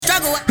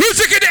Who's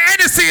drinking the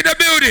Hennessy in the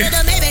building?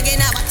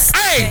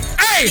 Hey,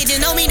 hey.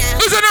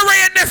 Who's on the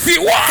Ray and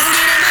nephew? What?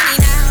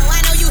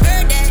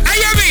 Hey,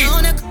 Yummy.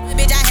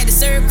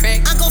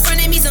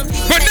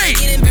 But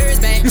Nate,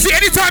 you see,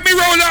 anytime we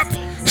roll up,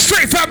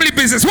 straight family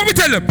business, what we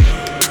tell them?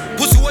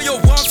 What?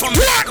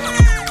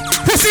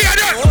 Pussy, I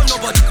don't.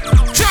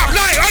 Chop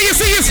like, all you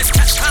see is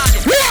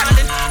what?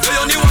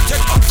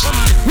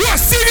 What?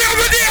 See me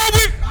over there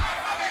with.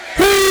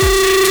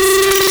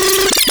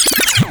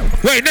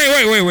 Wait,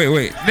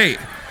 Nate, Nate.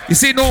 You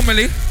see,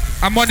 normally,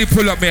 a money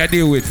pull up me I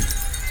deal with.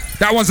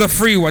 That one's a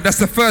free one. That's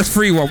the first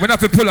free one. We're not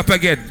to pull up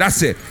again.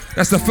 That's it.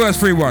 That's the first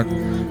free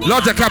one.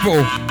 Larger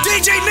capital.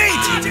 DJ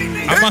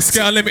Nate. I must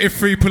get unlimited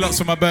free pull-ups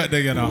for my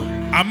birthday, you know.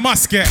 I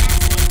must get.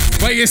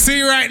 But you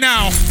see right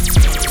now.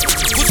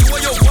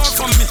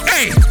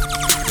 Hey.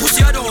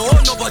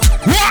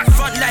 What?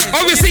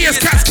 Obviously, it's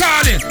Cats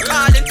calling.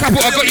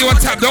 Capital, I got you on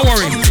tap. Don't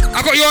worry.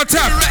 I got you on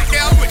tap.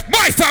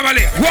 My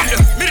family. What?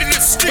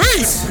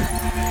 Please.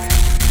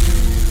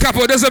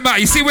 Capital, doesn't matter.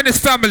 You see, when it's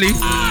family,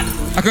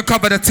 I can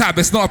cover the tab.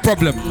 It's not a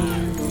problem.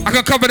 I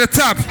can cover the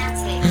tab.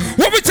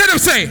 What we tell them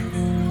say?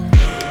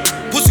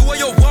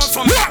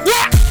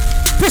 What?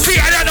 Pussy,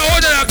 I don't know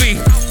what that be.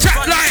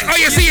 Chat like, all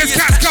you see is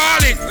Cats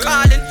calling.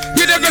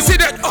 You never see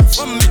that.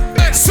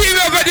 See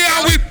me over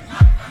there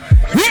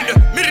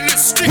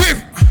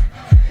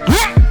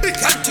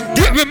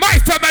with my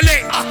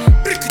family.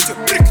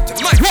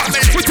 What?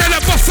 We tell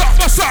them bust up,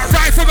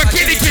 right from a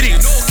kitty.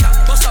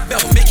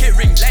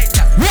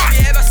 What?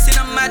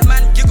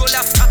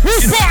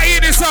 Who's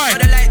partying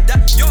inside?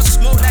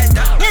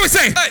 What we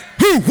say?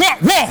 Who?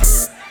 What?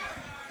 What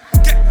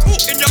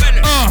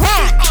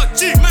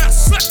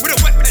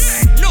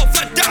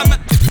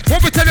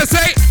we tell them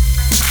say?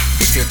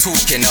 If you're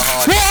talking the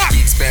hard,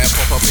 geeks better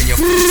pop up in your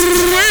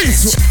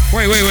face.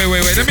 Wait.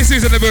 Let me see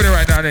who's in the building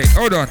right now, Nate.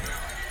 Hold on.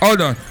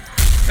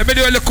 Let me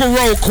do a little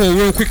roll call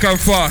real quick and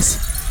fast.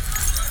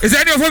 Is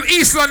there anyone from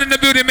East London in the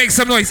building? Make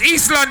some noise.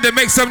 East London,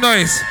 make some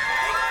noise.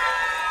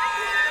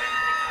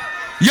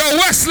 Yo,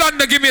 West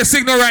London, give me a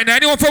signal right now.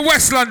 Anyone from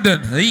West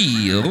London?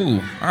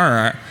 Ooh, all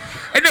right.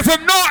 Anyone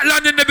from North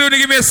London in the building?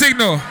 Give me a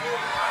signal.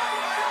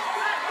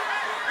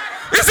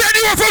 Is there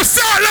anyone from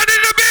South London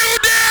in the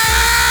building?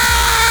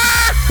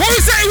 What we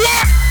say?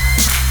 What?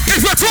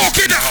 If we're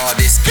talking the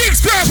hardest,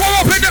 Kingston,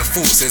 pop up in the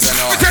forces and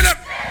all.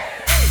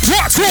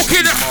 What?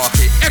 Talking the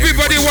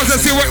everybody wants to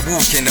see what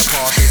walk in the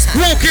party,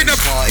 sporting up.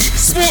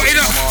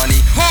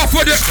 Half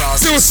of the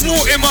still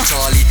sporting my.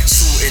 What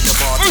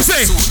we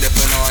say?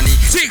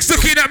 Chicks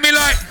looking at me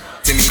like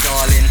to me,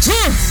 darling.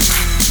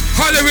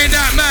 Hollering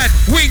that man,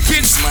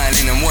 winking,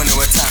 smiling and want to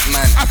attack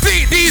man. I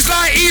think he's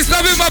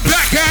loving my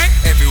black gang.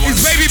 He's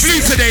baby blue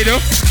today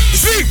though.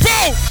 Big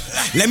bro.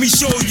 Let me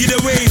show you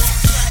the way.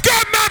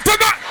 God man for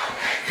my.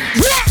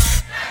 What?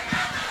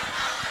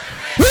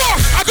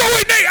 I go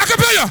with Nate. I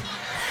can play you.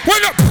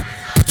 Wait up.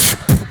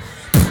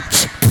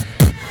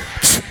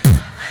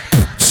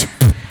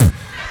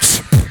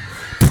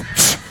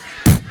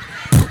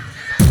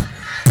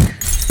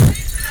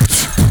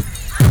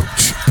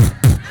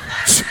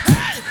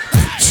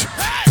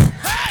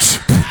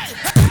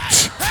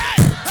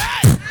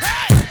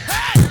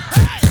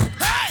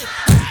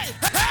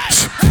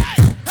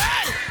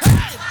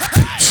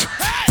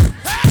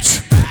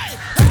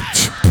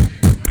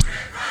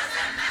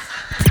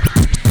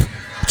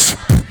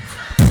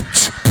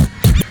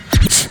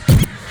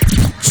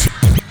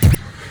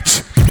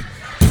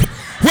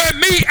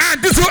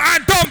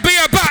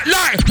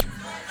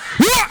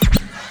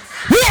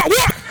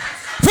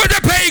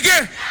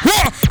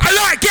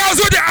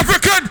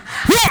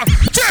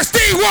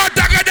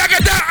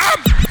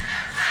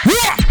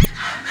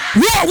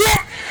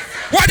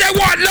 What they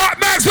want, Lord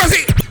Max, was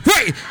it?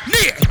 Wait,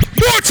 Nick,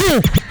 1, 2, 1,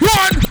 2,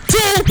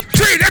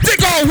 3, let's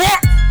go,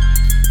 what?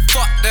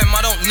 Fuck them,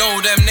 I don't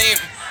know them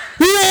name.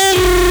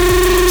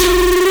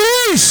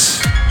 It's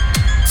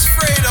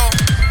Fredo,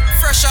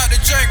 fresh out the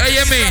jerk. Hey,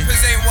 you mean?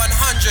 Represent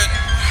 100.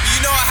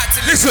 You know I had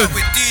to listen up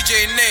with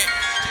DJ Nate.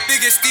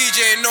 Biggest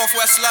DJ in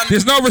Northwest London.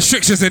 There's no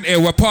restrictions in here,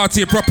 we're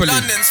partying properly.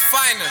 London's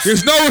finest.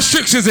 There's no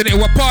restrictions in it,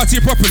 we're partying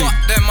properly. Fuck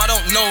them, I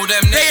don't know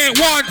them. They ain't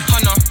one.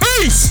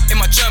 Peace! In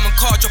my German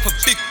car, drop a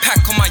big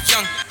pack on my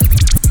young.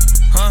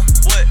 Huh?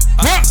 What?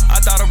 I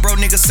thought a bro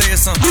nigga said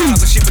something. I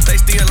was shit, but they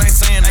still ain't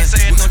saying that.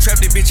 We gon' trap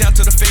this bitch out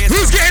to the feds.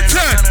 Who's getting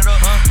turned?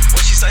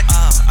 What she say?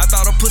 I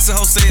thought a pussy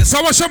hoe said.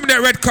 Someone show me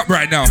that red cup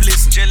right now.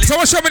 Listen,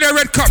 someone show me that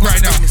red cup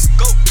right now.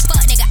 Go.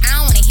 Fuck nigga,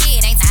 I don't wanna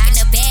hear it. Ain't talking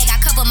the bag, I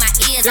cover my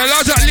ears. Yo,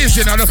 large out Liz,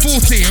 you know, the full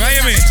team, right?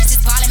 You mean?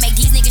 Just ball and make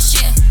these niggas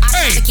shit.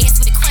 I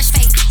guess with a crunch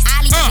face.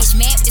 I leave a bitch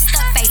mad with the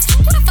stuck face.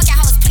 Who the fuck y'all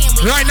hoes playing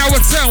with? Right now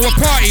we're telling, we're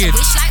partying.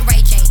 Wish like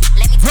Ray J.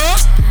 Let me huh?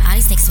 All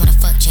these niggas wanna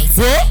fuck JT.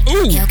 What?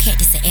 Ooh. Hellcat,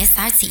 this a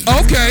SRT.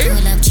 Okay.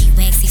 Pull up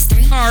G-Wax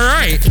 6'3".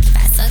 Alright.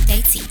 55 suck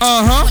they teeth.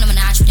 Uh-huh.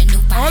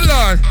 Oh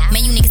Lord.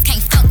 Man, you niggas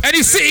can't fuck.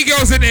 Any city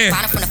girls in there?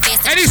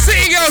 Any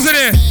city girls in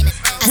there?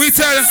 We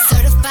tell them.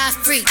 Certified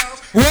free.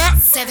 What?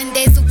 7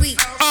 days a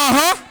week.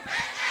 Uh-huh.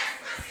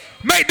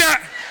 Make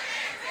that.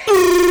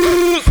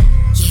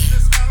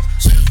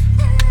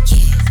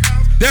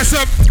 There's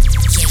some.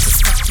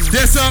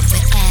 There's some.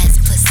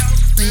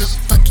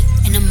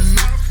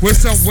 With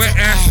some wet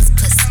ass.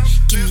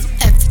 Give me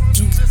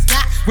everything you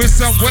got. With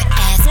some wet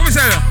ass. What we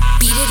saying?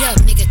 Beat it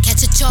up, nigga.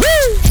 Catch a charge.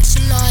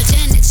 Extra large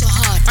and extra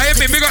hard. I ain't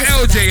big on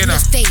LJ, you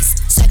know.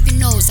 Swipe your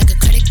nose like a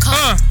credit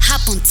card.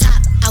 Hop on top.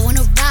 I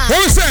wanna ride.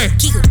 What we say?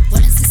 Giggle.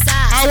 What is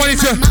inside? I want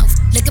you to.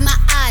 Look at my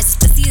eyes.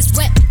 This pussy is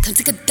wet. Come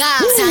take a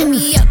dive. Tie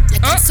me up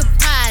like I'm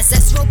surprised.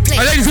 That's role play.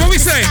 Ladies, what we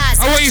say?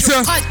 I want you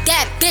to. Park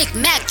that Big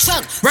Mac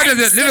truck. Right in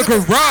the little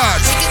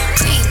garage.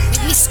 Make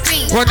me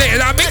scream. What day is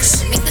that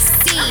mix? Make the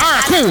scene.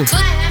 Alright, cool.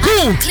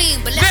 Cool.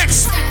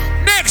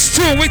 Next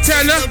tune, we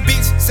tell her.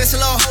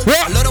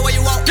 What?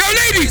 Yo,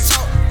 ladies.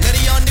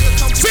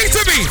 Sing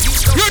to me.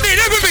 Yo, they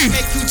never me.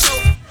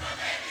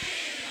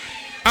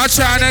 I'm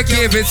tryna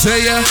give it to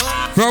you.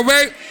 Bro,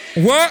 wait.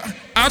 What?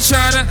 I'm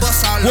tryna.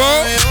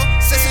 Whoa.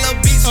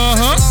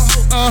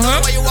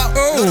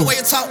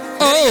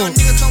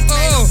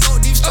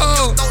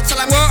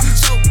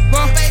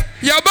 What?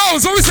 Yo,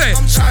 Bones, what we say?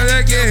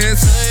 Tryna get it.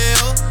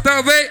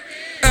 No, wait.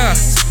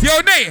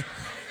 Yo, Nate.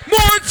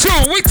 More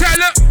tune, we tell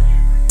her.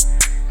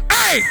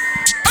 Hey!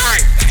 Hey!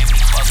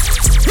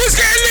 Who's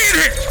getting lit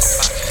here?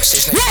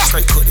 What?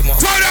 Run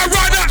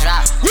that!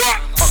 What?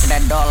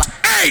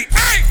 Hey!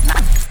 Hey!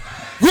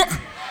 What?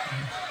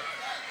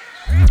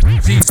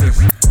 Jesus.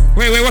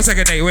 Wait, 1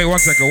 second, Nate. Wait, 1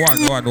 second.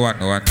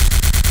 One.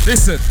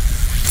 Listen.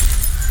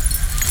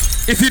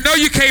 If you know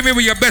you came in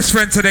with your best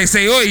friend today,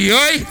 say oi,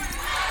 oi.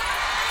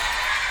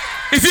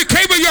 If you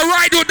came with your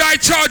ride or die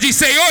chargy,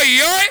 say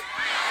oi, oi.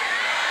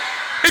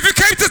 If you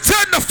came to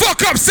turn the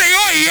fuck up, say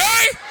oi,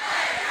 oi.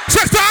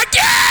 Check that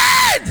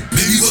again!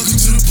 Baby, welcome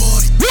to the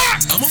party.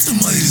 What? I'm off the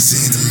money to say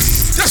in the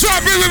lead. That's why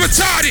I bring with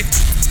retarded.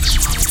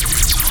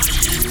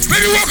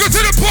 Baby, welcome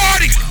to the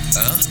party.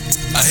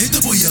 I hit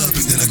the boy up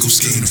and then I go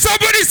skating.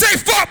 Somebody say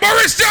fuck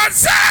Maurice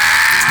Johnson!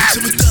 Bitch,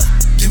 I'm a duck.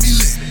 Get me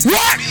lit.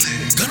 What?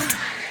 Gun.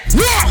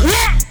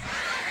 What?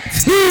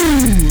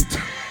 Dude.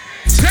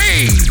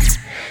 Hey.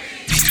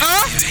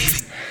 Huh?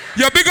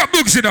 Yo, big up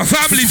books in the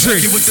family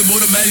tree. With the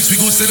automatics, we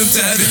gon' send them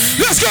to heaven.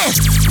 Let's go.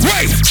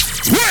 Wait.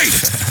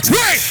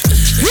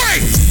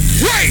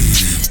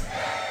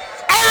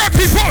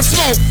 R.I.P. Pop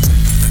Smoke.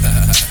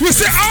 We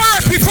say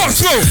R.I.P. Pop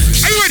Smoke.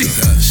 Are you ready?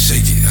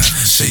 Shake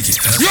it.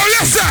 Yo,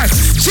 left side.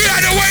 She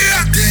like the way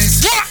that.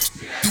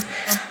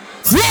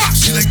 What?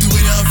 She like the way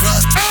that I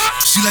rock.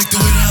 She like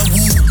the way that I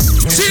woo.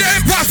 See the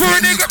impact for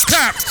a nigga?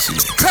 Clap.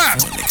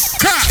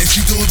 And she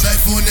throw it back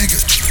for a nigga.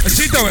 And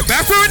she throw it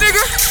back for a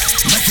nigga?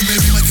 Like a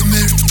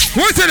Mary.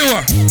 What's it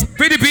over?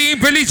 Billy Bean,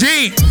 Billie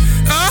Jean.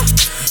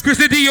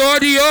 Christian Dior.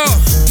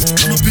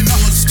 I'm up in all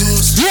the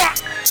stores.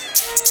 What?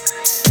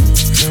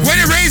 When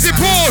it rains, it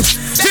pours.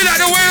 She like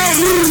the way of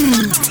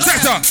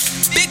sector.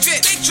 Big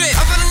drip.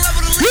 I fell in love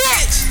with a little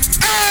bitch.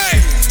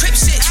 Hey! Crip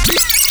shit.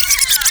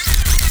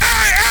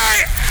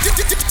 Hey!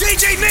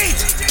 DJ Nate.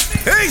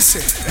 Hey,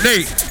 shit.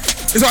 Nate,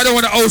 that's why I don't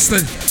want to host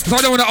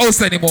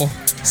anymore.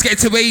 It's getting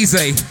too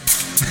easy.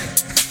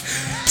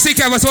 See,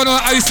 Kev, that's why I don't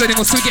want to host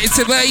anymore. So we're getting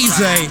too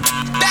easy.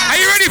 Are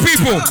you ready,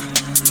 people?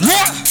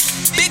 What?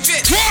 Big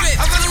drip. What?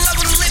 I fell in love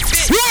with a lit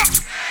bitch.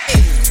 What?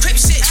 Crip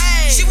shit.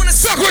 She wanna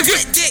suck with you.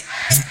 lit dick.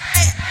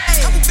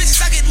 Couple bitches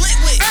I get lit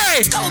with.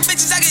 Hey. Couple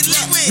bitches I get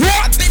lit with.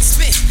 What? I been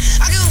spit.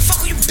 I give a fuck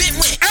who you been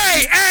with.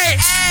 Hey!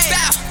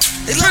 Bow.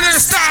 They Loving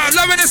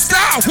the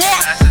style.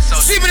 What?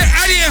 Steven and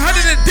Addy and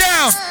hunting it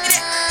down.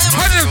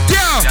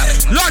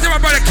 Large of my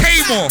brother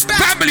K-More.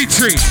 Family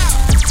tree.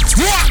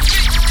 What?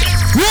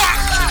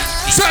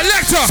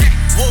 Selector.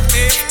 Whoop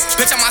it.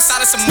 Bitch, I'm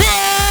outside of some.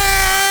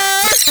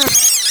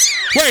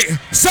 Wait.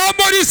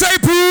 Somebody say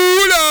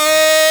pull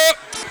up.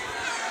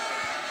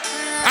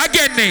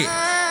 Again, Nate.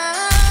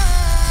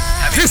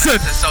 Listen.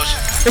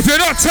 If you're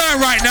not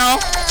turned right now,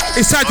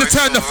 it's time to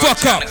turn the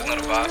fuck up.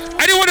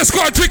 Anyone that's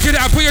got a drink in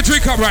there, put your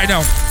drink up right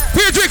now.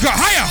 Put your drink up.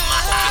 Higher.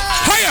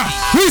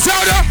 Who's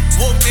louder?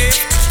 Whoop it.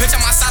 Bitch,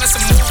 I'm outside of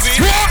some movie.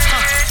 What?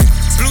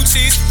 Blue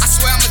cheese. I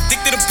swear I'm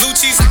addicted to blue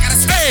cheese. I gotta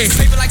Hey.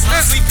 like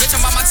sleep. Bitch,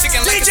 I'm on my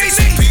chicken like DJ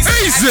a piece.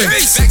 Easy.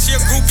 Back to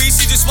your groupie.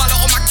 She just swallowed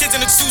all my kids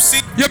in a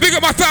 2-seat. You big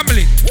up my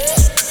family.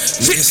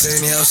 Niggas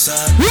saying they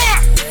outside.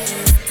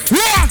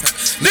 What?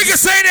 Niggas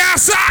saying they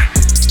outside.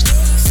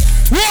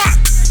 What?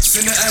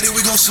 Send the addy,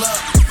 we gon' slide.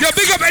 Yo,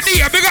 big up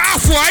Anita, big up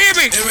Afro, I hear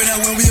me. Air it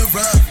out when we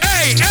arrive.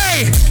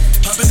 Hey.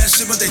 Poppin' that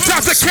shit, but they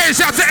Shout to Ken,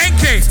 shout to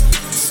NK.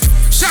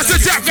 Shout to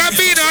Jack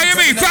Gambino, I hear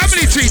me.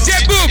 Family tree,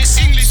 dead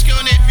books.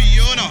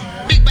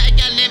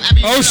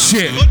 Oh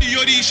shit.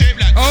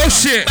 Oh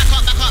shit. Back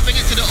up, bring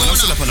it to the I'm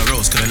still up on the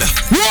roads, could I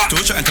left. What?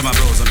 Don't try and tell my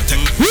bros on the thing.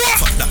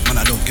 What? Fuck that, man,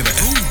 I don't give a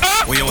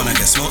F. Where you wanna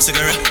get smoked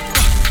cigarette?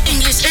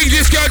 English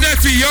girl,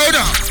 that's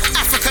Fiona.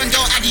 African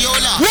girl,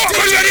 Adiola. What?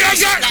 What do you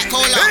got? Like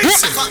cola.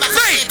 What?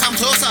 Come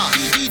closer.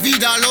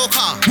 Vida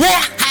loca.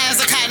 What? High as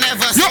a cat,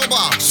 never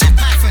sober. Shit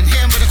python, hit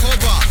him with a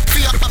cobra.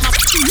 Free up my.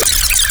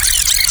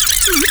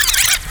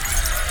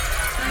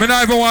 Me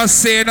not even want to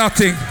say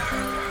nothing.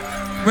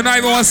 Me not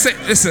even want to say.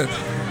 Listen.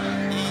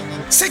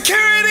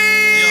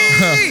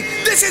 Security!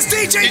 This is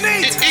DJ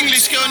Nate.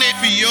 English girl named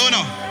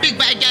Fiona. Big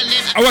bad gal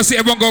named. I want to see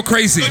everyone go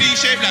crazy. Body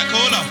shaped like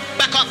cola.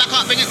 Back up,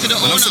 bring it to the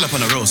When I'm still owner. up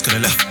on the roads, could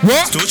I left.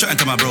 What? Still chatting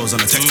to my bros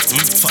on the text.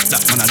 Fuck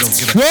that, man, I don't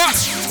give a. What?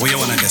 Where you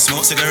wanna get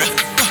smoke cigarette?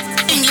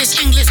 English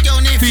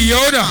girl named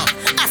Fiona.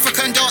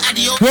 African don't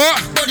adio. What?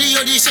 Body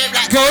shaped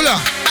like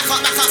Cola.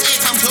 Back up, here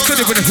come closer. So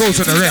they're gonna vote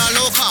on the rest.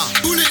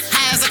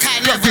 High as a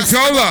cat, Drop never it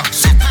over.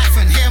 Shit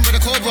Python, hit him with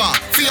a cobra.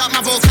 Free up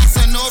my bro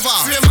Casanova.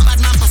 Free my bad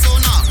man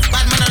persona.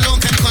 Bad man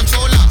alone can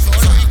control her.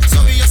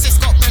 Sorry, your sis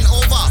got bent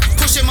over.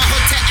 Pushing my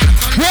hood tech and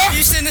control. What?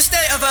 You seen the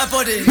state of her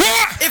body?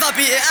 What? If I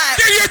beat it out.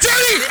 Yeah, you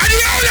jelly. And the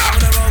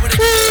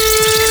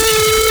owner.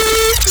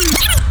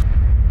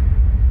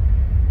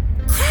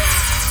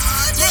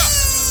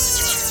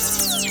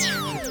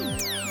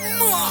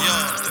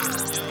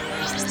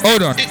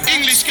 Hold on.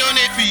 English girl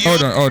named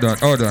Fiona.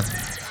 Hold on.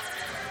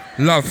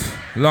 Love,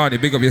 Lani,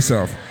 big up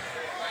yourself.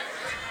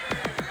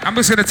 I'm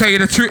just gonna tell you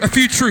a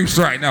few truths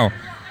right now.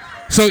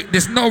 So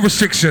there's no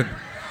restriction.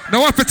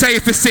 No one for tell you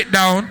to sit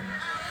down.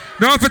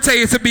 No one for tell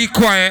you to be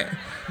quiet.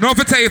 No one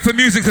for tell you for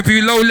music to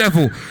be low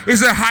level.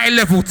 It's a high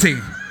level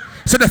thing.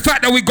 So the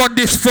fact that we got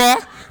this far,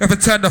 we have to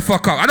turn the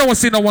fuck up. I don't want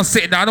to see no one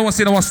sitting down. I don't want to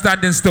see no one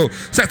standing still.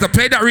 So I have to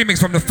play that remix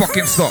from the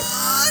fucking stop.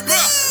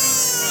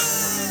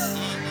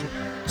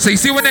 So you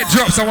see when it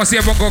drops, I want to see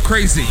everyone go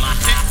crazy.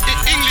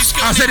 English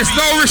girl. I said there's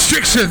no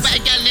restrictions.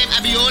 Bad gal named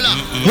Abiola.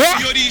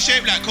 What? Body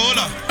shaped like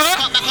cola. Back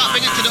up,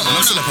 bring it to the When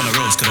I'm still owner. up on the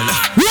roads, could I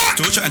left. What?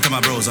 Still chatting to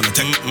my bros on the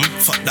text.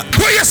 Fuck that.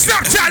 Put your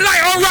Snapchat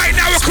light on right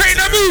now. We're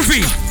creating a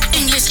movie.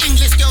 English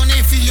girl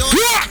named Fiona.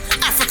 What?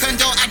 African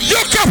don't adio.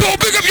 Yo, couple,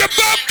 big up your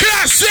mom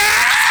class.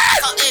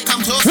 Here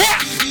come closer. What?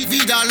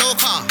 Vida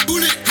loca.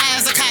 High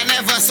as a cat,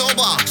 never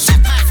sober.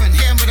 Shit Python,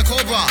 hit him with a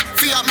cobra.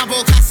 Free up my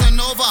bro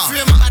Casanova.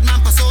 Free my bad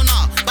man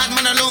persona. Bad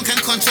man alone can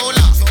control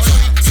her.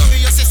 Sorry,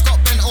 your sis got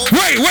bent over.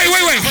 Wait.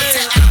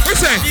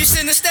 Listen. You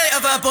seen the state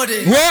of her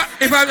body? What?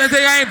 If I'm gonna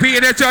say I ain't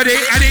beating that juddy,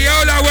 and the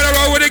Yola wanna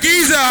roll with a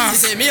geezer.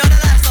 Is it me on the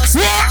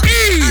lifestyle? What?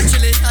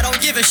 Actually, I don't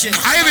give a shit.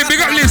 I hear me,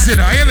 big up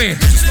listener, I hear me.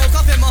 Smoke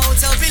up in my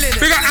hotel feeling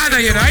it. Big up Anna,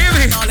 you know, I hear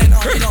me. Darling, no,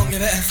 we don't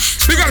give a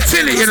F. Big up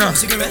Tilly, you know.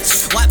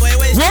 Cigarettes. White boy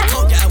ways, What?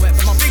 don't get away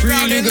from my big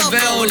brown in love.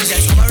 I'm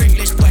a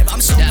English boy, but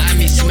I'm so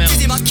lucky. Yo,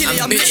 Kizzy, my killie,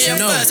 I'm bitching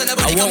first, and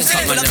everybody comes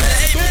in with a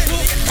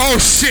better. Oh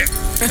shit.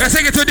 Let's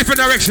take it to a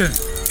different direction.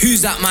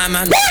 Who's that, my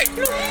man? Wait!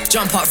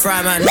 Jump up,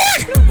 fry man.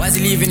 Wait! Why's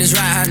he leaving his right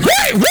hand?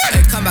 Wait!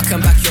 Hey, come back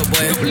and back your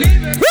boy. Wait!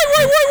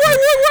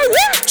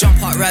 Jump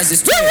up, rise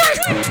this toy.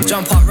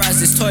 Jump up, rise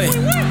this toy.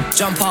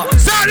 Jump up.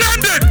 South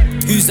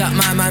London! Who's that,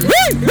 my man?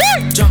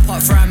 Wait! Jump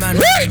up, fry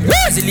man. Wait!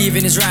 Why's he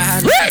leaving his right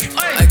hand? Wait!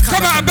 Hey,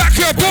 Come out and back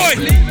your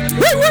boy!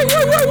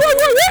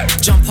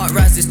 Wait! Jump up,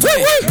 rise this toy.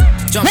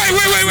 Jump up.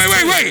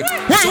 Wait!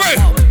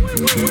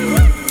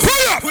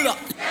 Pull up!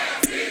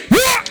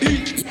 What?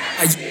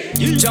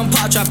 Jump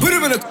out, try put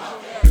him in a.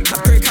 I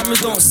pray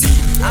cameras don't see.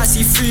 I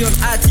see free on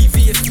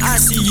ITV. If I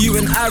see you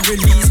and I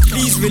release,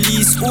 please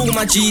release all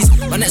my G's.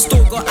 My next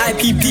door got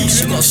IPP.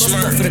 She got a soft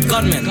spot for the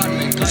gunman.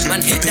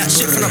 Man, hit that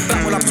shit from the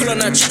back when I pull on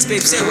her chest,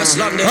 babe. Say West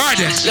London. Alright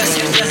then. Let's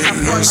have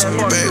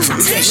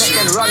fun.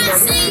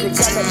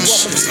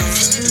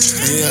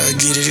 Yeah, I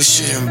get it, this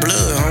shit in blood,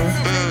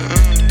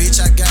 huh?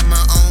 Bitch, I got my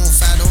own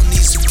fight, don't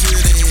need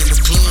security in the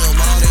club.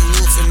 All that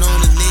woofing on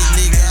the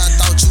nigga, I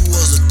thought you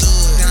was a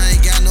thug. I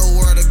ain't got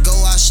nowhere to go,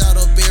 I shot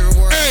up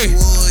everywhere Hey. I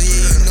was,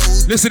 yeah, you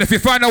know. Listen, if you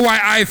find a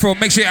white iPhone,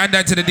 make sure you hand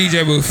that to the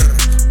DJ booth.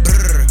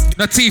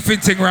 No teeth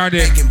thing round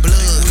here. Blood,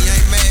 we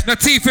ain't mad. No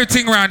teeth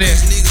thing round here.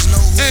 Niggas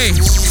know who Hey. it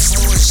was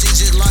for, shit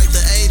just like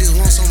the 80s,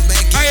 want some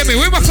back. I hear me.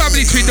 Where my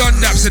family tree done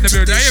daps in the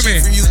building? I hear me.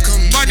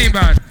 Money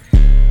man.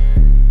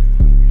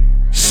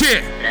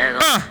 Shit.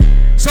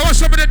 Someone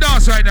show me the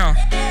dance right now.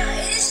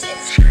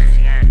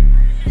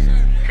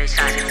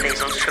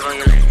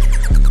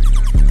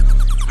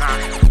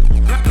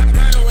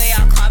 Run away,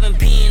 I'll carbon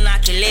bean,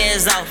 knock your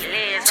legs off.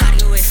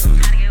 Talk away from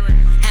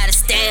how to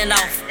stand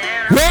off.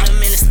 What? Put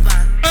 'em in the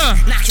spot.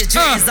 Knock your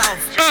dreads off.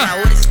 Now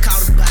what is it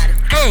called about it?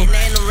 I ain't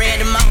laying no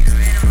random mouth.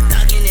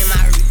 Thugging in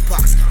my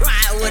Reeboks.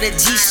 Ride with a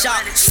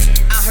G-Shock.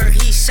 I heard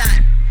he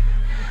shot.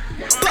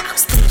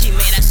 Box. He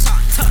made that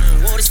shot turn.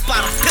 Whoa, the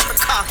spot. Flip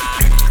the car.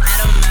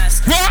 Out of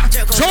mask.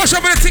 What? Someone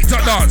show me the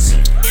TikTok dance. In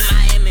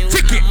Miami with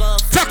Ticky, my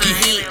tucky, motherfucking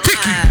ticky, heat.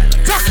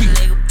 tucky,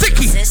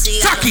 ticky,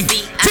 tucky,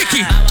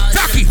 ticky,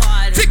 tucky,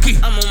 ticky,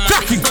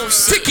 tucky,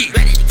 ticky,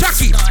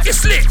 tucky.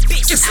 It's lit,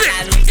 it's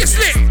lit, it's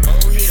lit.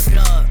 Oh, he the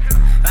plug.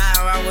 Ride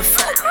around with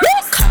folk.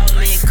 Call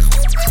me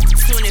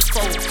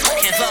 24. Can't fuck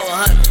with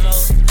her no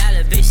more. That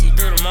little bitch, she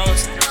do the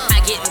most. I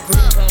get the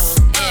group on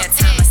every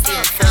time I see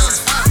the phone.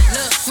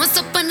 Look, once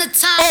upon a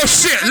time. Oh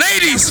shit,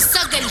 ladies. I was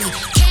ugly.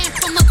 Came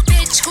from a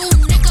bitch who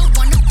nigga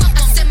wanna fuck.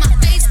 I said my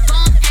face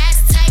bomb, ass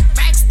tight,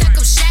 rack stuck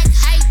up, shack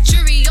height,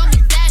 jury on me,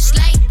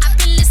 flashlight. I've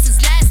been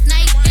listening last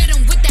night. Hit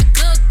him with that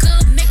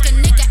good, make a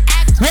nigga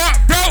act. What,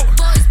 bro?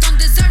 Boys don't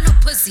deserve no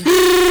pussy.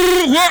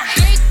 What?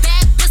 Big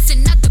bag pussy,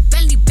 not the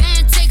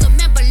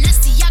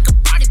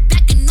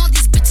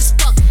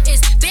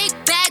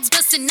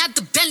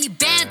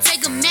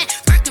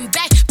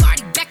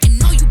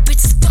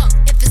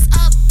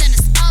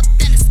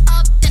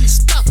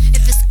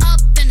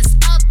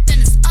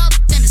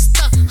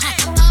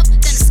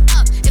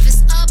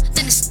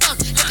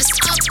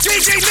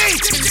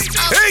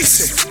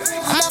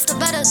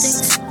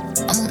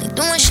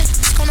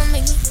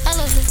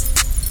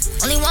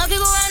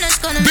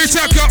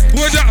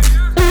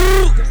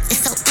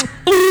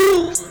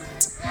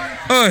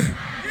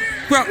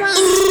Well,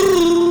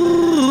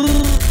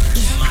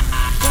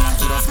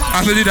 I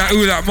have to do that.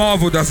 Ooh, that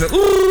Marvel does it.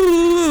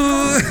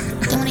 Ooh.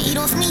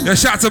 Yeah,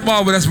 shout out to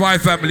Marvel. That's my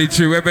family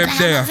too. We're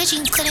there.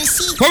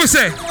 What we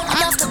say?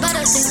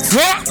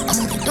 What?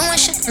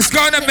 It's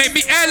gonna make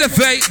me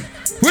elevate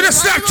with a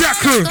Snapchat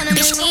crew.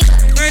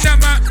 Ain't that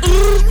man?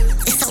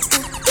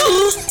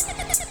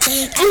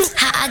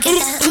 How I get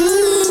that?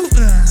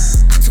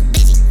 I'm too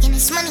busy in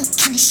this money,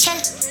 in this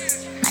cheddar.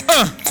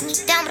 Let me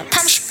down, but I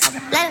promise you I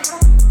won't let her.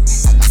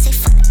 I say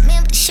fuck that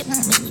man, but this shit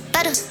won't make me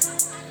better.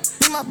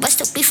 Me my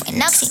bust up before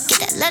an oxy, get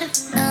that letter.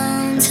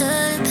 Down to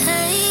the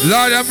pain.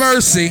 Lord have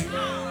mercy. Yeah,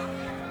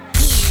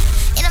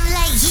 and I'm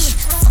like, yeah,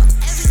 fuck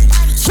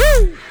everybody.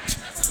 Woo!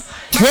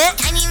 What?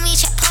 I need me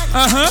check party.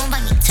 Don't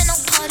buy me to no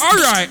party. All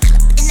right.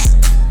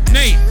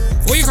 Nate,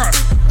 what you got?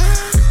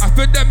 I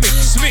put that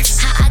mix.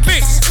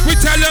 We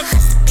tell them.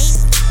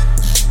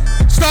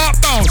 Start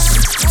bounce.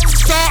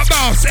 Start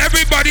bounce.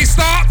 Everybody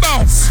start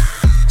bounce.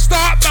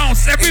 Start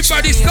bounce.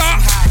 Everybody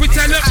start. We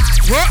tell them.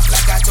 What?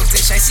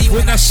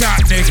 With a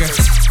shot, nigga.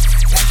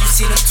 Like you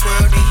see them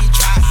twirl, then he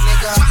drop,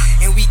 nigga.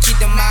 And we keep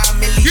them out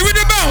million. Give me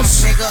the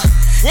bounce. Nigga.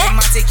 What? And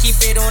Monte keep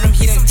it on him,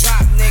 he done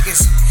drop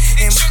niggas.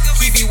 And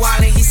he be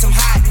wildin', he some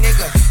hot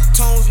nigga.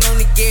 Tones known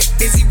to get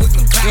busy with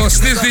them clocks. Yo,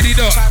 Sniz did it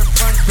up.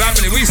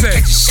 Family, we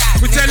say.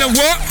 We tell them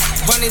what?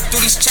 Running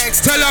through these checks.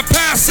 Tell her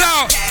pass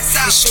out.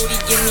 Shorty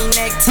give me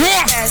neck.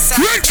 What?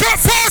 Red Cup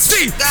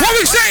Party. What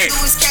we say?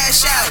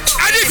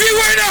 And if you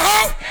win a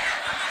hoe,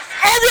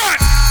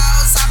 alright.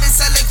 I've been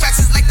selling cracks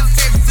since like the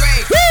 5th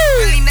grade.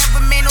 Really never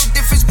made no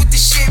difference with the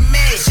shit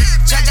made.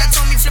 Jaja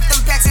told me flip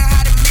them packs and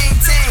how to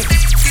maintain.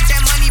 Get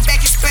that money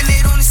back and spend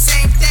it on the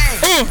same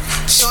thing.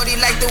 Shorty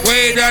like the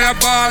way that I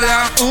ball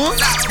out.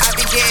 I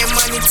be getting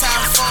money,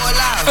 time fall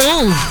out.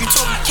 You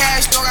told me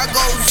cash, dog, I go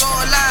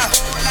all out.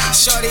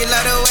 Shorty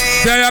love the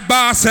way that I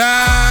boss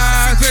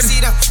out.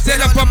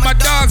 Set up on my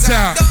dog's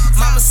house.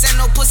 Mama said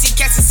no pussy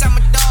cats inside my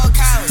dog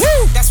house.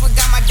 That's what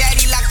got my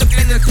daddy locked up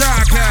in the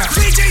dog house.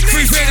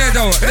 Free Fender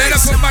though. Let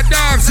up on my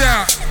dog's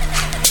out.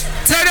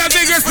 Tell that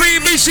nigga free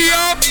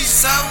Michio.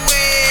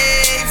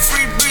 Subway,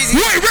 free breezy.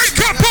 Wait, Red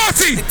Cup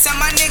Party. Tell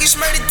my niggas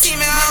murder team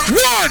and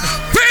one,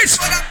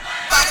 bitch.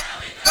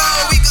 Go,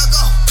 we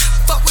go.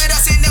 Fuck with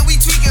us and then we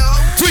tweaking, ho.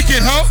 Tweaking,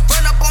 ho.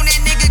 Run up on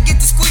that nigga,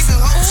 get the squeezing,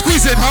 ho.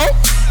 Squeezing, ho.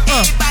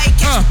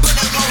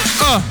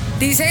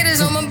 These haters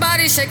on my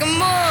body, shake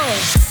them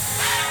off.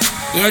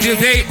 Yeah,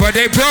 but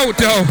they broke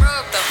though.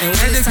 And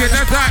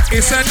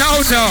it's a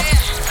no-no.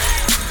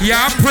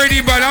 Yeah, I'm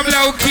pretty, but I'm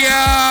low-key,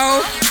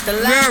 yo.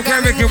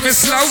 Girl, give me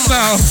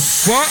slow-mo.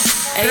 What?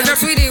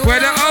 Where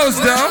the O's,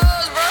 though?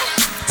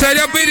 Tell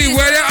your bitty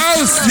where the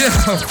O's, yo.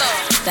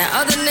 That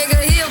other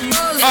nigga, he a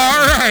baller.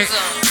 Alright.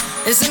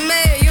 It's a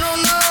man, you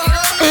don't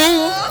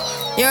know. Ooh.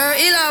 Yo,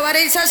 Eli, why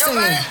they testing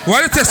me?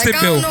 Why they testing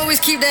Bill? I don't always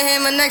keep the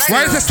hammer next to me.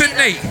 Why they testing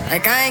Nate?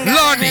 Like I ain't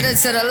got a header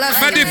to the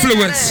left. Bad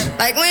influence.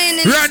 Like we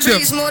ain't in the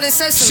streets more than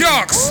sesame.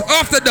 Sharks,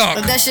 off the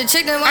dog. But that shit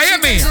chicken, why I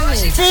she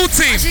texting me? Full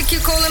team. She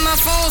keep calling my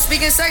phone,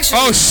 speaking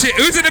sexually. Oh shit,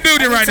 who's in the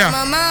building right now?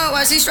 My mom,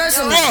 why she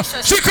stressing me? Oh,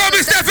 she called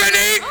me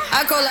Stephanie.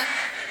 I call her.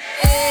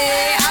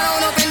 Hey, I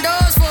don't open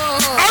doors for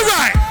her.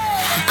 Alright.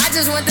 I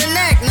just want the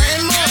neck,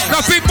 nothing more.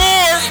 Nothing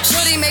more.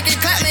 Shorty, make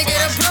it clap, make it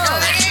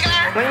applaud.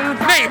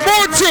 Nate,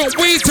 more truth.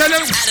 We tell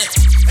him.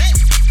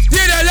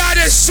 Did a lot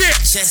of shit.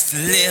 Just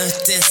live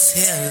this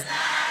hill.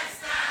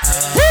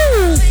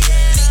 Woo!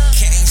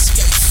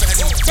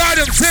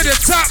 Bottom to the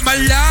top, my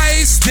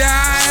lifestyle.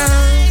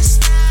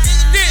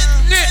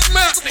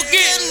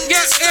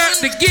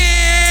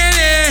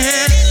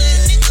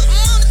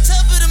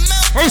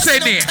 Who's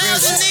saying there?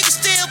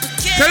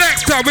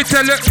 Collector, we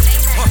tell it.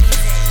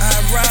 I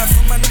ride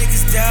for my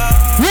niggas,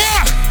 dog.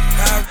 What?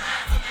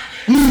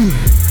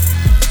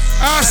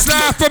 I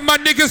slide for my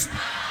niggas.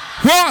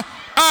 What?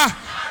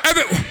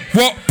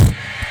 What?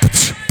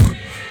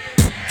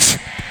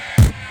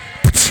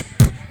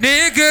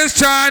 Niggas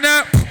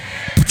tryna.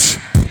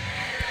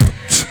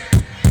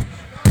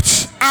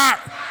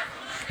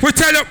 We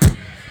tell them.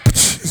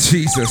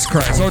 Jesus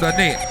Christ, hold on,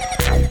 Nate.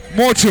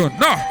 More tune.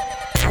 No.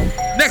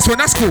 Next one,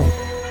 that's cool.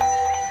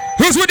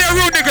 Who's with that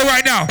real nigga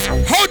right now?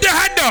 Hold your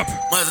hand up.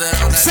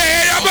 Say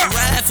it, I'ma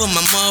ride for my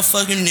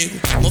motherfucking nigga.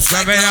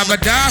 I'ma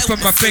die for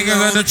my fingers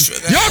on the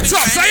trigger. Yo,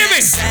 Tops, I am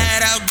in.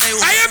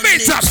 I am in,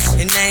 Tops.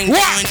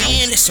 What?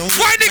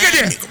 My nigga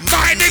there.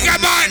 My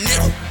nigga, man.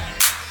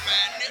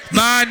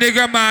 My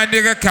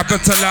nigga,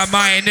 capital of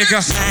my nigga.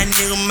 Thank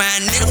you,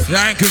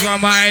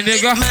 my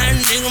nigga.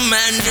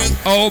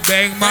 Oh,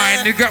 bang,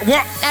 my nigga.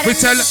 What? We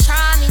tell him.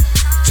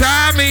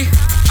 Try me.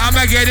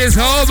 I'ma get his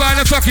whole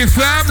motherfucking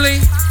family.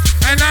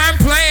 And I'm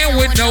playing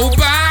with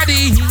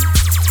nobody.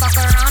 Fuck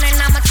around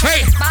and I'ma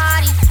hey,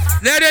 body.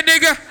 Let a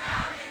nigga.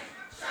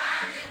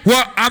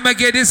 What? I'ma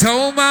get his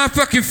whole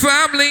motherfucking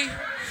family.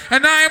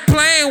 And I ain't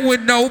playing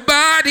with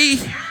nobody.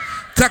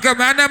 Talk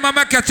about them,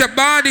 I'ma catch a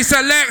body.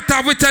 Select,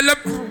 we tell them.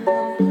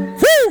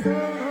 Woo!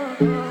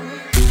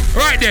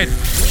 Right then.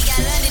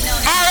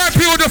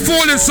 R.I.P. all the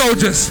fallen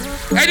soldiers.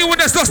 Anyone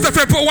that's lost a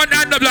friend, put one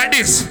hand up like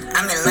this.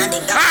 I'm in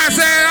London. I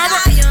said,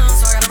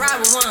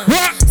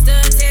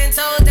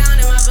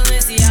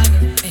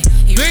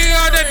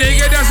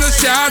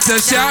 a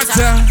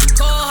shatter.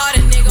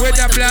 With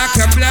a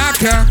blacker.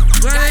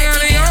 Running on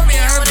the army,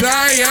 I'm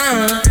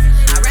tired.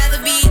 I'd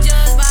rather be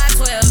judged by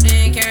 12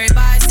 than carried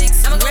by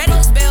 6. I'm a ready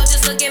spell,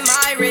 just look at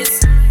my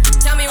wrist.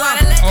 Tell me why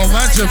the legends Oh,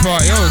 mansion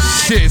part. Yo,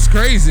 shit, it's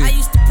crazy. I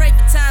used to pray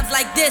for times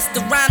like this, to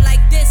rhyme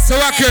like this. So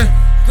I can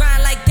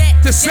grind like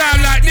that. To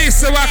sound like this,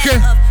 so I can.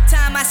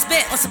 Time I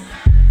spent on some.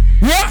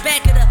 What?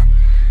 Back it up.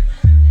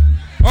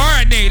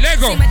 Alright, Nate, let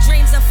go. See my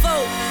dreams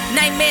unfold,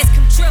 nightmares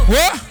come true.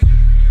 What?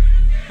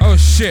 Oh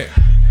shit.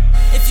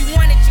 If you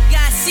want it, you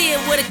gotta see it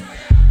with a.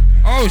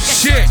 Oh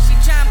shit. She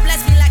tryna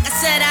bless me like I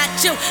said I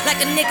chew. Like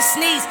a nigga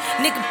sneeze.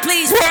 Nigga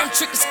please, don't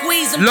trick and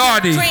squeeze them.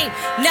 Lordy.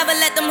 Never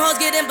let them hoes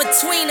get in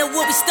between of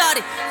what we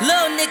started.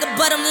 Little nigga,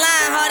 but I'm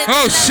lying hearted.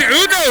 Oh shit,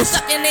 who knows?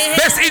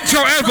 Best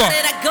intro ever.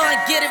 I go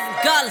and get it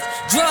regardless.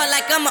 Draw it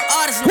like I'm an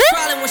artist. I'm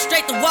crawling, went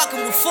straight to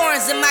walking with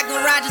foreigns in my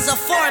garages are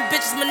foreign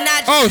bitches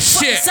menage. Oh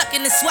shit.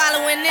 Sucking and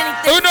swallowing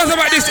anything. Who knows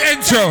about this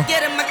intro?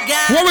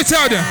 What we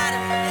tell them?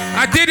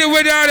 I did it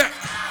without it.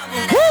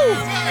 Woo!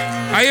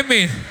 How you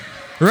mean?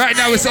 Right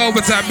now it's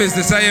overtime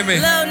business, how you mean?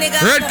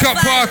 Red Cup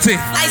party.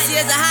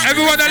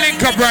 Everyone a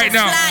link up right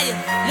now.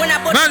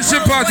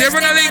 Mansion party,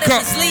 everyone a link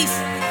up.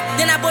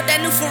 Then I bought that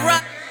new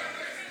Ferrari.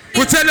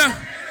 We tell them.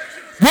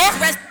 What?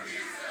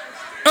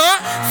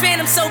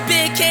 Phantom so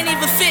big, can't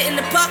even fit in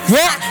the pocket.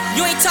 What?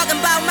 You ain't talking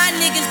about my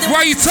niggas.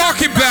 What are you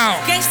talking about?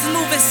 Gangsters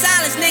moving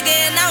silence,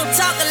 nigga, and I don't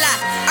talk a lot.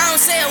 I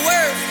don't say a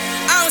word.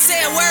 I don't say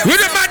a word. Where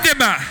the man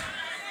them at?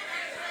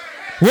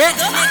 What?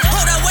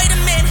 Hold on, wait a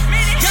minute.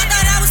 Y'all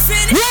thought I was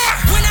finished. What?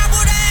 When I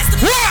bought ass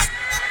to what?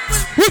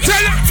 We tell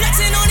them.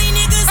 Flexing on these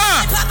niggas.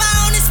 Papa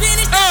on the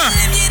spinach.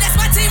 Yeah, that's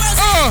my T-Rose.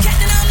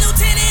 Captain, I'm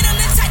lieutenant. I'm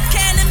the type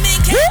can of men.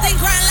 Captain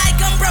grind like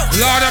I'm broke.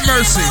 Lord have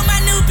mercy.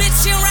 My new bitch,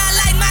 she ride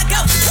like my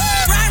ghost.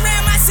 Ride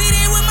around my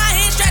city with my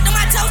hands strapped on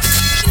my toes.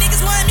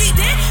 Niggas want me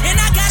dead,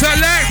 and I got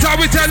select, how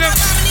we tell them.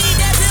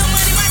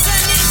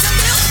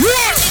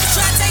 What?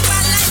 Try to take my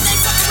life, they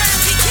fuck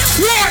around, get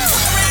killed. What?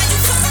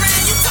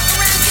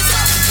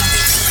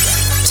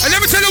 And let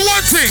me tell you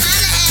one thing.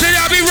 Say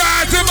I'll be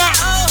riding my,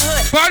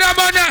 but I'm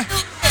on the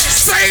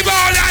same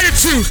old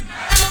attitude.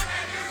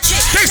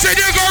 They say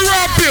they're gonna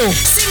rob Bill.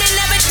 See me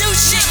never do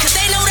shit, cause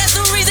they know that's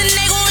the reason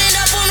they gon' end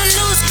up on the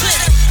news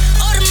clip.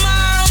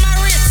 Audemars on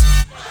my wrist.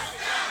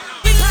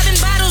 We popping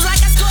bottles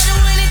like I scored a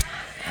winning.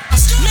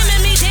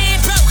 Remember me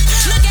dead broke,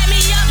 look at me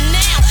up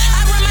now.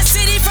 I run my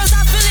city from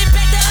South Philly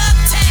back to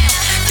Uptown.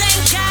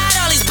 Thank God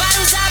all these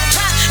bottles I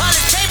pop. All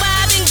this paper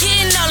I've been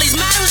getting, all these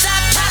models I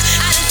pop.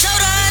 I done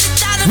told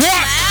her $100,000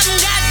 what? my album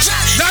got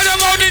dropped. Now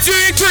I'm on the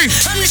G3.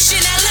 I'm the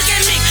shit, now look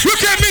at me.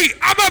 Look at me,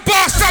 I'm a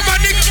boss, I'm a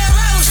nigga.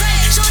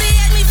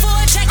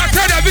 I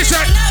tell that bitch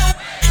that.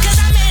 Cause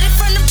I made it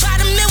from the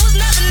bottom, it was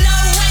never no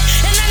way.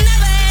 And I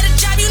never had a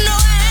job, you know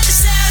I had to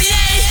sell,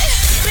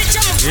 yeah. Bitch,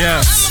 I'm a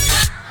yes.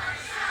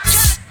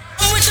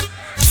 I'm with the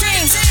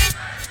dreams.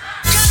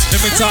 Let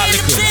me talk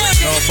liquor.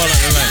 No, bullet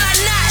the line.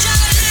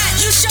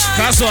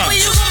 That's what.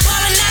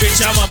 Bitch,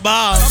 I'm a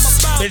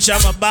boss. Bitch,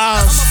 I'm a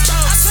boss.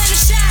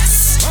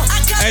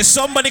 Hey,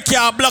 somebody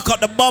can't block up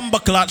the Bomber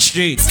Clot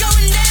Street.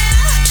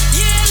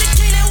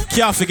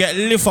 Can't forget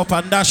lift up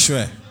and dash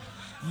way.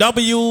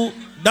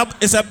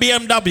 It's a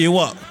BMW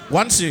what?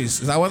 1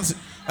 Series. Is that 1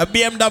 Series? A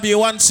BMW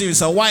 1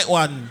 Series, a white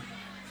one.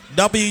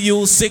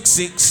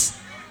 WU66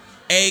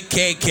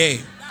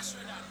 AKK.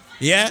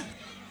 Yeah?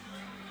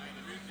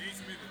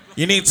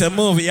 You need to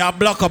move it. Y'all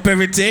block up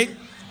everything.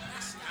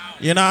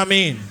 You know what I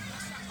mean?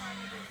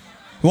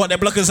 What, the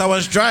blockers I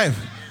was drive?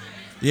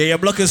 Yeah, your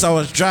blockers I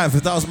was drive.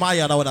 If that was my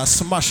yard, I would have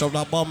smashed up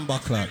that Bomber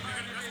Clot.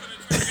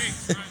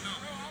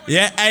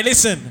 Yeah, hey,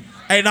 listen.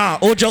 Hey, nah,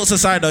 all jokes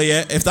aside though,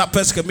 yeah, if that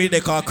person can move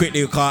their car quickly,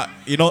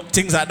 you know,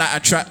 things like that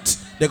attract,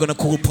 they're gonna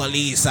call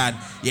police and,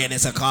 yeah,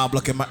 there's a car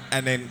blocking my,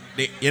 and then,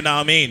 you know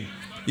what I mean?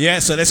 Yeah,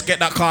 so let's get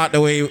that car out the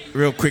way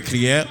real quickly,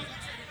 yeah?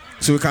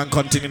 So we can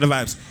continue the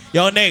vibes.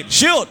 Yo, Nate,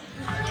 shoot!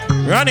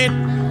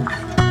 Running.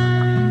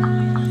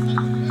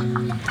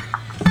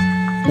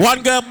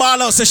 One girl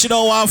ball out says she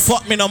don't want to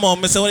fuck me no more.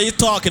 I said, what are you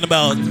talking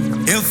about?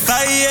 If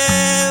I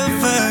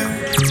ever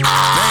made you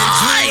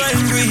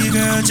angry,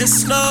 girl,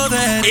 just know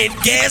that it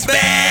gets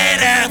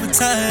better over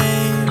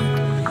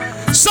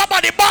time.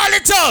 Somebody ball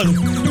it on.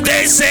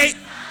 They say,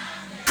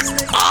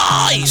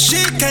 "Oi,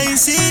 she can't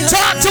see her.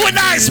 Talk to a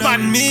nice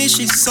man. Me,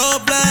 she's so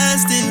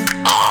blasted.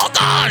 Oh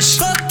gosh,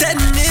 fuck that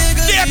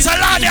nigga. Yeah,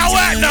 tell her they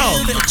work now.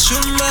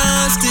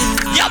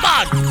 Yeah,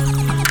 man.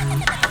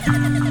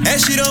 And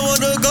she don't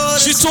wanna go.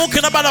 She's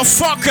talking about a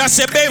fuck. I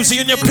said, babe, so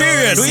you in your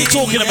period. What are you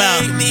talking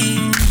about?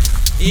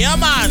 Yeah,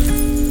 man.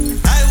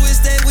 I wish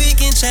that we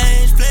can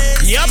change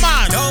places. Yeah,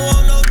 man. Don't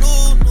want no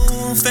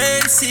new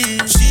faces.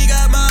 She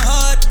got my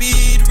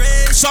heartbeat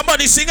racing.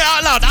 Somebody sing it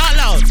out loud, out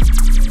loud.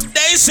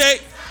 They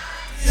say,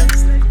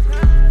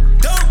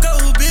 don't go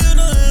build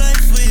a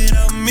life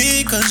without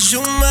me, cause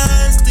you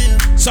mine still.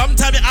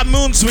 Sometimes it have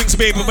moon swings,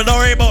 baby, but don't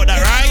worry about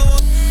that, right?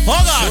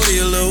 Hold on. Shorty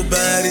a little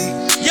body.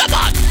 Yeah,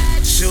 man.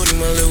 Shorty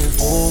my little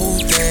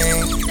old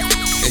thing.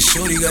 And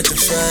Shorty got the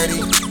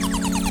fatty.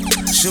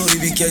 sure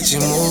we be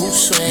catching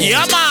moves.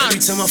 Yeah, man.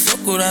 Every time I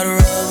fuck without a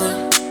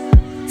rubber.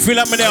 Feel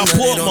like me there,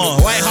 Portmore.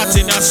 White hot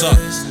in that song.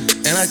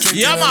 And I can't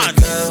yeah, man.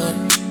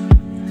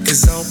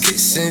 Cause I don't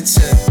kiss and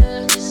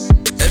tell.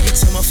 Every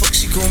time I fuck,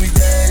 she call me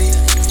daddy.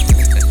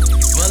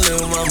 My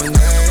little mama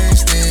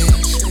nasty.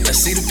 I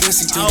see the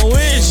pussy through I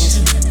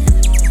wish.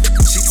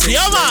 She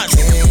yeah, man.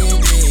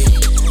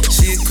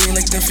 She a queen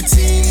like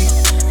Nefertiti.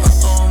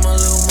 My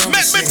little mama.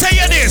 Let me tell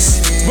you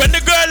this. When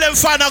the girl them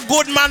find a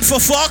good man for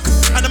fuck,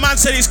 and the man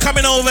said he's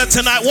coming over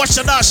tonight, watch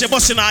the dash, she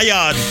bust in our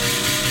yard.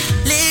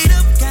 Lead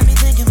up, got me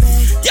thinking,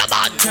 babe. Yeah,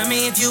 man. Tell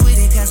me if you with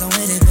it, cause I'm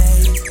with it,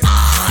 babe.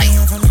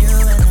 From you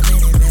and I'm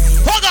in it,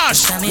 babe. Oh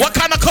gosh, what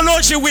kind of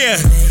cologne she wear?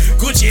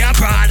 Gucci and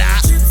Prada.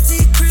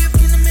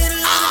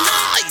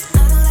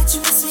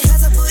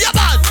 Yeah,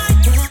 man.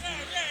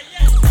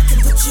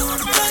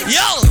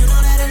 Yo.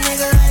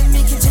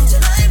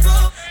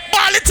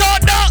 Ball it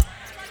out now.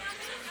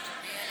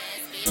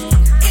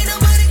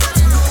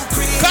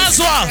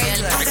 Kaswa.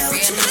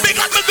 Big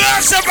up the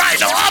girls right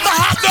now. I'm a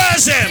hot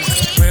girls in.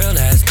 Real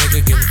ass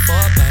nigga give a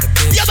fuck about a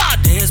bitch. Yeah, man.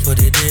 It is what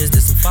it is.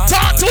 This some fire.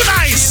 Talk too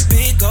nice.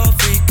 Big old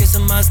freak, it's a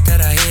must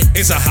that I hit.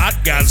 It's a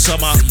hot girl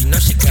summer. So you know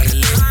she got it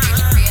lit.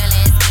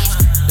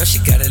 Know she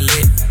got it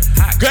lit.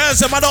 Hot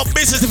girls, I'm not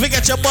business if you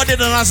get your body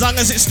done as long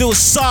as it's still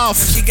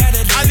soft. She got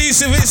it lit. At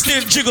least if it's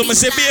still jiggle, me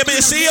say,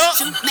 baby, see you?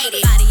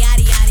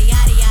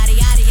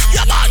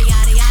 Yeah, man.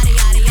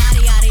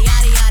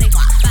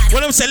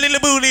 When I'm saying little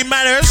booty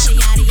matters.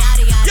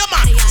 Yeah,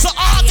 man. So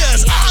all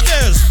girls.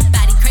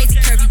 Body crazy,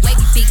 curvy,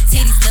 wavy, big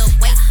titties, little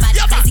waist.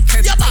 Body crazy,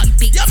 curvy, wavy,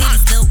 big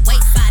titties, little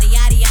waist. Body,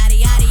 yada, yada,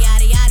 yada,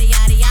 yada, yada,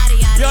 yada, yada,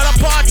 yada. Yo, the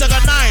parts are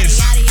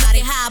nice. Look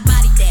at how I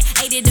body that.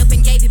 Ate it up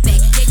and gave it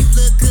back. Yeah, you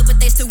look good, but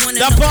they still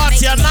wanna know. The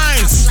parts are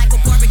nice. Like a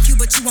barbecue,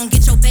 but you won't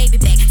get your baby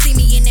back. See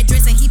me in that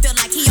dress and he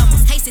felt like he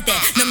almost tasted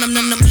that. Num,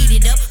 eat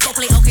it up. Go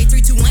play okay,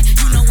 3, 2, 1.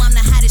 You know I'm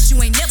the hottest. You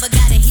ain't never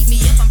gotta heat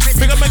me up. I'm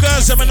present. Pick up my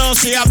girls, let me know.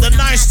 See, you have the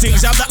nice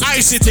things, you have the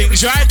icy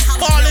things, right?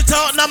 All it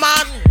out now,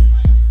 man.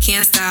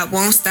 Can't stop,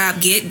 won't stop,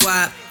 get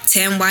guap.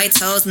 10 white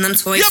toes and them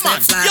toys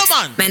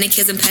flip-flops.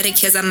 Manicures and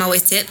pedicures, I'm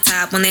always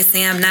tip-top. When they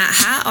say I'm not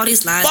hot, all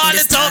these lies need to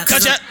stop.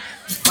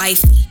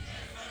 Wifey.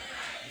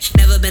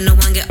 Never been the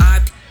one get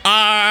RP.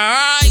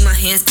 Alright. My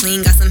hands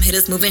clean, got some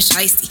hitters moving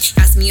shicey.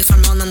 Ask me if I'm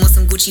rolling with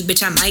some Gucci,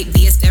 bitch, I might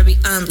be. It's very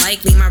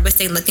unlikely, my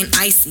wrist ain't looking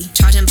icy.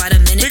 Charging by the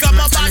minute. We got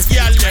my back,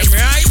 yeah,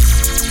 right?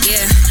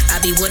 Yeah,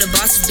 I be where the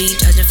bosses be.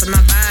 Judging from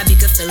my vibe, you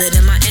can feel it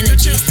in my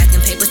energy.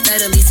 Stacking paper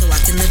steadily so I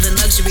can live in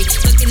luxury.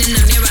 Looking in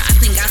the mirror, I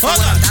think I saw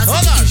what I'm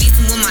about to be.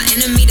 Beating with my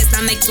enemy, does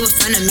not make you a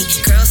friend of me.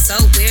 Girl, so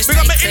weird. We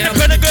got my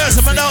independent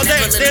girls, I know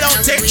they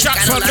don't take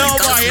shots from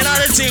nobody. You know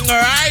the thing,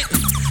 alright?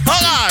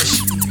 Oh gosh.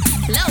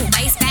 Low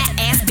waist, fat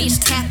ass bitch,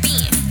 tap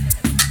in.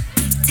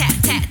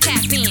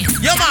 Tap in.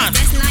 Yo, man.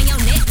 That's not your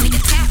neck, nigga,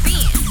 tap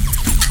in.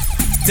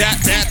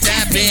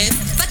 Tap in.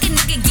 Fucking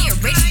nigga get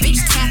rich,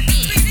 bitch, tap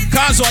in.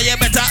 Cause why you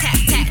better tap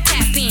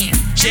in.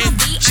 Shake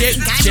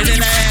that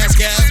ass,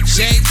 girl.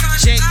 Shake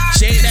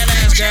that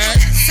ass, girl.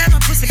 Sell my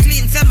pussy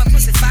clean, sell my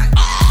pussy fat.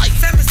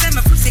 Sell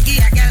my pussy gay,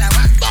 I get a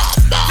walk.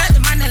 Let the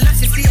man love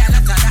to see, I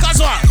love that. Cause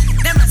what?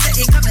 Them I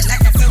say he coming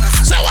like a silver.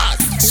 So what?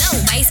 Low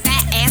waist,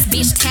 fat ass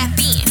bitch, tap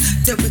in.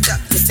 Tap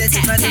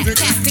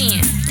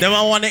in. Them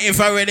I want it if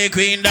I really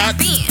queen that.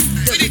 Tap in.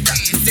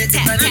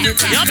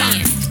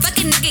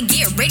 Fucking nigga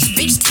get rich,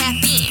 bitch, tap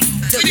in.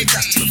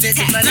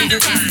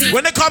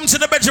 When they come to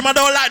the bedroom, I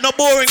don't like no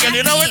boring girl.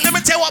 You know what? Let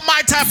me tell you what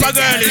my type of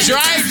girl is,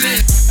 right?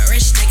 A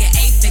rich nigga,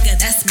 8-figure,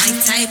 that's my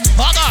type.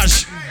 Oh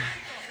gosh.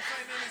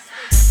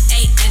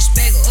 8-inch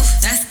bagel,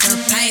 that's good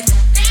pipe.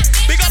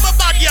 Big up a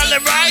bad girl,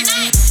 right?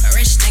 A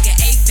rich nigga,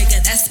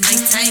 8-figure, that's my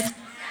type.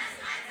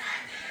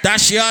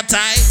 That's your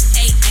type.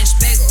 8-inch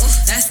bagel,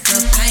 that's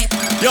good pipe.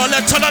 Yo,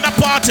 let's turn on the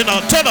party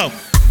now. Turn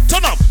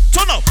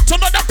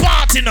up the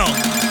party now.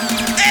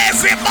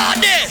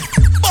 Everybody.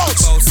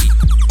 Bossy.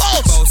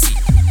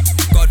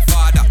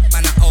 Godfather,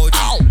 man a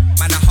OG.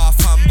 Man a half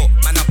humble,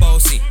 man a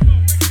bossy.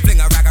 Fling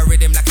a rag a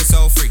rhythm like it's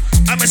all free.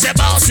 I'ma say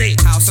bossy.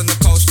 House on the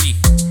coast G.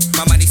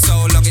 My money so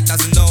long it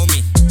doesn't know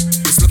me.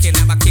 It's looking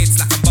at my kids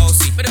like I'm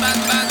bossy. Bang,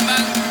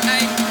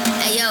 hey.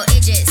 Hey yo,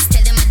 Idris,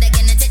 tell them they're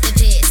gonna take the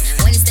piss.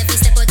 When step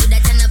out to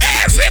that ton of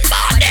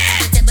everybody.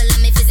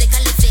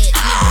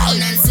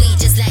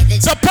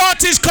 The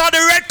party's called the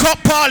Red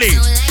Cup Party.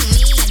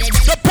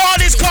 The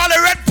party's called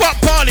the Red Cup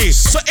Party.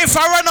 So if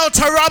I run out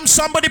of rum,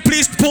 somebody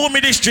please pour me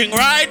this drink,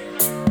 right?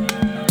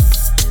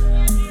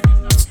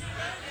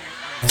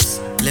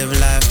 Live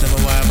life, never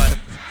worry about it.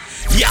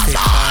 Yeah, man.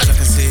 I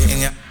can see it in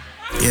ya.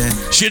 Yeah.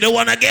 She the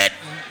one again.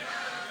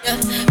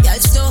 Y'all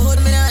still hold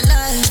me that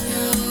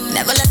lie.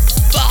 Never let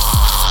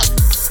fuck.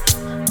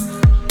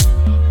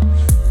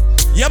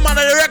 Yeah, man,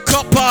 at the Red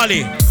Cup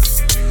Party.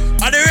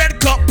 At the Red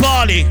Cup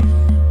Party.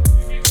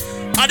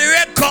 At the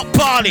Red Cup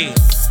Party.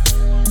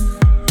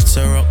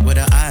 So rock with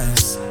the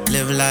eyes.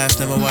 Live life,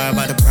 never worry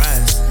about the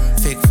price.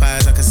 Fake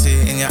fires, I can see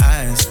it in your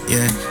eyes.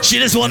 Yeah. She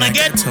just wanna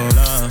get told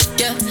her.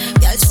 Yeah,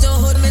 y'all still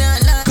hold me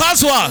that lie.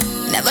 Cause what?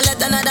 Never let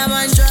another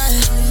man try.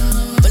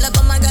 Pull up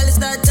on my girl, it's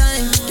that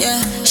time.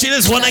 Yeah. She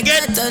just wanna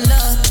get.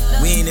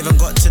 We ain't even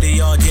got to the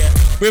yard yet.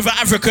 With an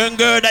African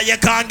girl that you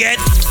can't get.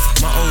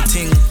 My old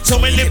ting. So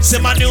many lips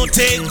in my new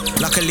ting.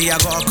 Luckily I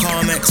got a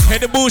Carmex. Hey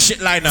the bullshit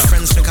line now.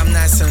 Friends think I'm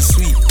nice and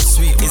sweet.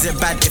 Is it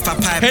bad if I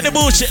pipe? Hey the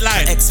bullshit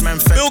line. Ex-man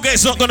Bill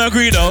Gates not gonna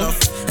agree though.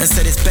 And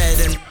said it's better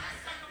than.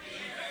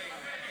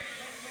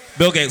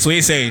 Bill Gates, what are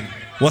you saying?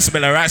 What's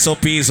better, rice or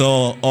peas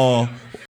or